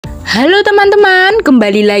Halo teman-teman,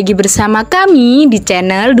 kembali lagi bersama kami di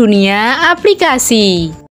channel Dunia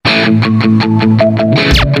Aplikasi.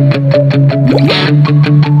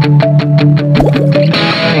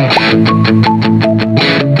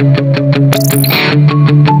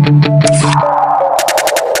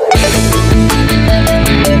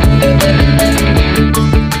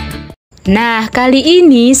 Nah, kali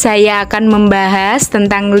ini saya akan membahas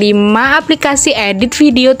tentang 5 aplikasi edit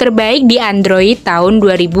video terbaik di Android tahun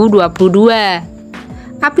 2022.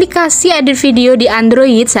 Aplikasi edit video di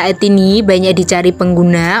Android saat ini banyak dicari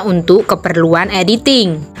pengguna untuk keperluan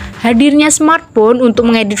editing. Hadirnya smartphone untuk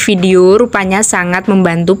mengedit video rupanya sangat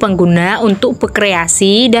membantu pengguna untuk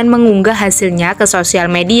berkreasi dan mengunggah hasilnya ke sosial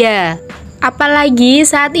media. Apalagi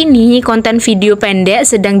saat ini konten video pendek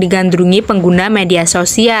sedang digandrungi pengguna media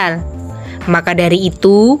sosial. Maka dari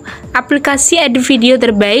itu, aplikasi edit video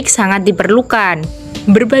terbaik sangat diperlukan.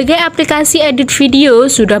 Berbagai aplikasi edit video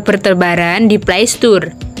sudah bertebaran di Play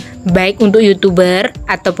Store, baik untuk YouTuber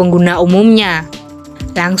atau pengguna umumnya.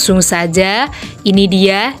 Langsung saja, ini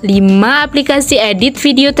dia 5 aplikasi edit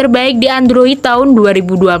video terbaik di Android tahun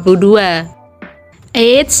 2022.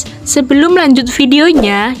 Eits, sebelum lanjut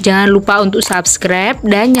videonya, jangan lupa untuk subscribe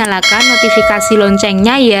dan nyalakan notifikasi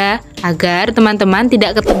loncengnya ya, agar teman-teman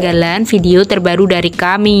tidak ketinggalan video terbaru dari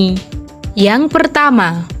kami. Yang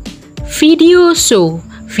pertama, Video Show,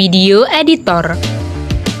 video editor.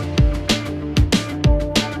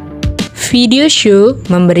 Video Show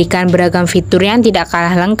memberikan beragam fitur yang tidak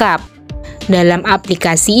kalah lengkap. Dalam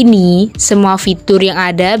aplikasi ini, semua fitur yang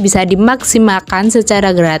ada bisa dimaksimalkan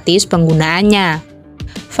secara gratis penggunaannya.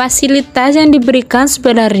 Fasilitas yang diberikan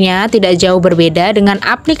sebenarnya tidak jauh berbeda dengan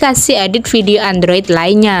aplikasi edit video Android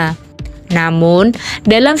lainnya. Namun,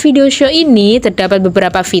 dalam Video Show ini terdapat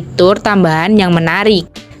beberapa fitur tambahan yang menarik.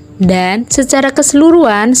 Dan secara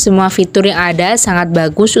keseluruhan, semua fitur yang ada sangat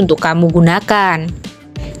bagus untuk kamu gunakan.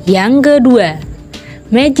 Yang kedua,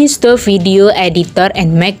 Magisto Video Editor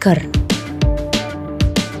and Maker.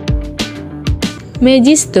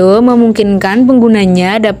 Magisto memungkinkan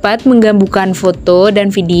penggunanya dapat menggabungkan foto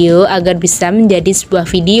dan video agar bisa menjadi sebuah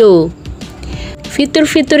video.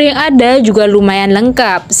 Fitur-fitur yang ada juga lumayan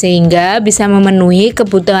lengkap, sehingga bisa memenuhi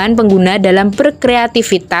kebutuhan pengguna dalam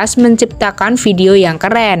berkreativitas menciptakan video yang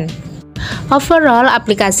keren. Overall,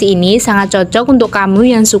 aplikasi ini sangat cocok untuk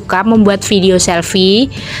kamu yang suka membuat video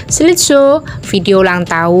selfie, slideshow, video ulang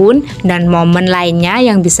tahun, dan momen lainnya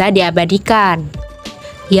yang bisa diabadikan.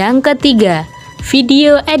 Yang ketiga,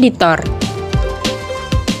 Video Editor.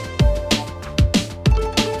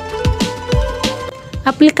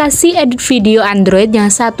 Aplikasi edit video Android yang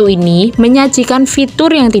satu ini menyajikan fitur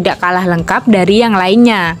yang tidak kalah lengkap dari yang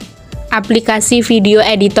lainnya. Aplikasi video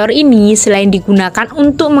editor ini selain digunakan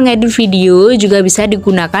untuk mengedit video, juga bisa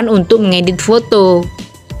digunakan untuk mengedit foto.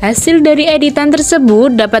 Hasil dari editan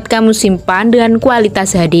tersebut dapat kamu simpan dengan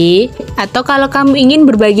kualitas HD, atau kalau kamu ingin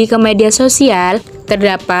berbagi ke media sosial,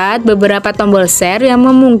 terdapat beberapa tombol share yang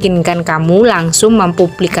memungkinkan kamu langsung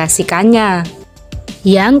mempublikasikannya.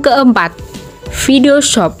 Yang keempat, Video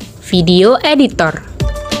Shop, video editor.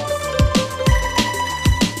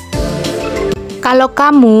 Kalau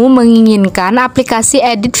kamu menginginkan aplikasi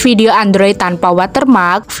edit video Android tanpa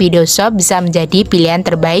watermark, Video Shop bisa menjadi pilihan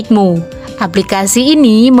terbaikmu. Aplikasi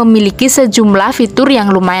ini memiliki sejumlah fitur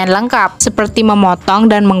yang lumayan lengkap, seperti memotong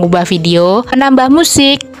dan mengubah video, menambah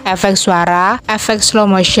musik, efek suara, efek slow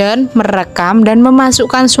motion, merekam dan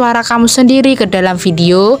memasukkan suara kamu sendiri ke dalam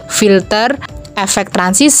video, filter, efek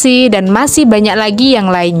transisi, dan masih banyak lagi yang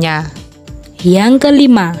lainnya. Yang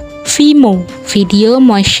kelima, Vimo, video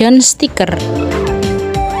motion sticker.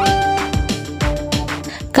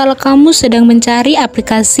 Kalau kamu sedang mencari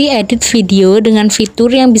aplikasi edit video dengan fitur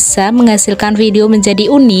yang bisa menghasilkan video menjadi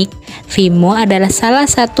unik, Vimo adalah salah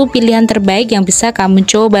satu pilihan terbaik yang bisa kamu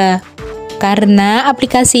coba. Karena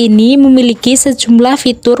aplikasi ini memiliki sejumlah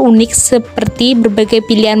fitur unik seperti berbagai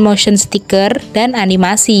pilihan motion sticker dan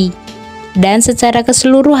animasi. Dan secara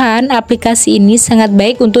keseluruhan, aplikasi ini sangat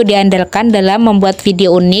baik untuk diandalkan dalam membuat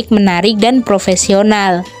video unik, menarik, dan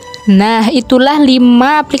profesional. Nah, itulah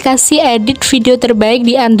 5 aplikasi edit video terbaik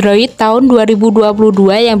di Android tahun 2022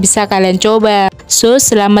 yang bisa kalian coba. So,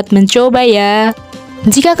 selamat mencoba ya.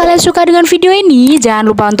 Jika kalian suka dengan video ini, jangan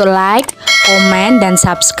lupa untuk like, komen, dan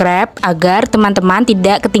subscribe agar teman-teman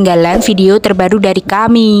tidak ketinggalan video terbaru dari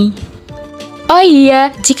kami. Oh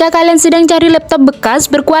iya, jika kalian sedang cari laptop bekas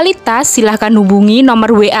berkualitas, silahkan hubungi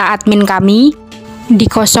nomor WA admin kami di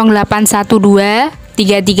 0812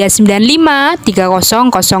 3395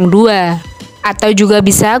 3002, atau juga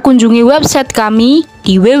bisa kunjungi website kami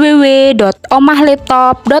di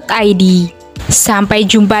www.omahlaptop.id. Sampai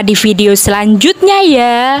jumpa di video selanjutnya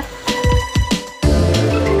ya.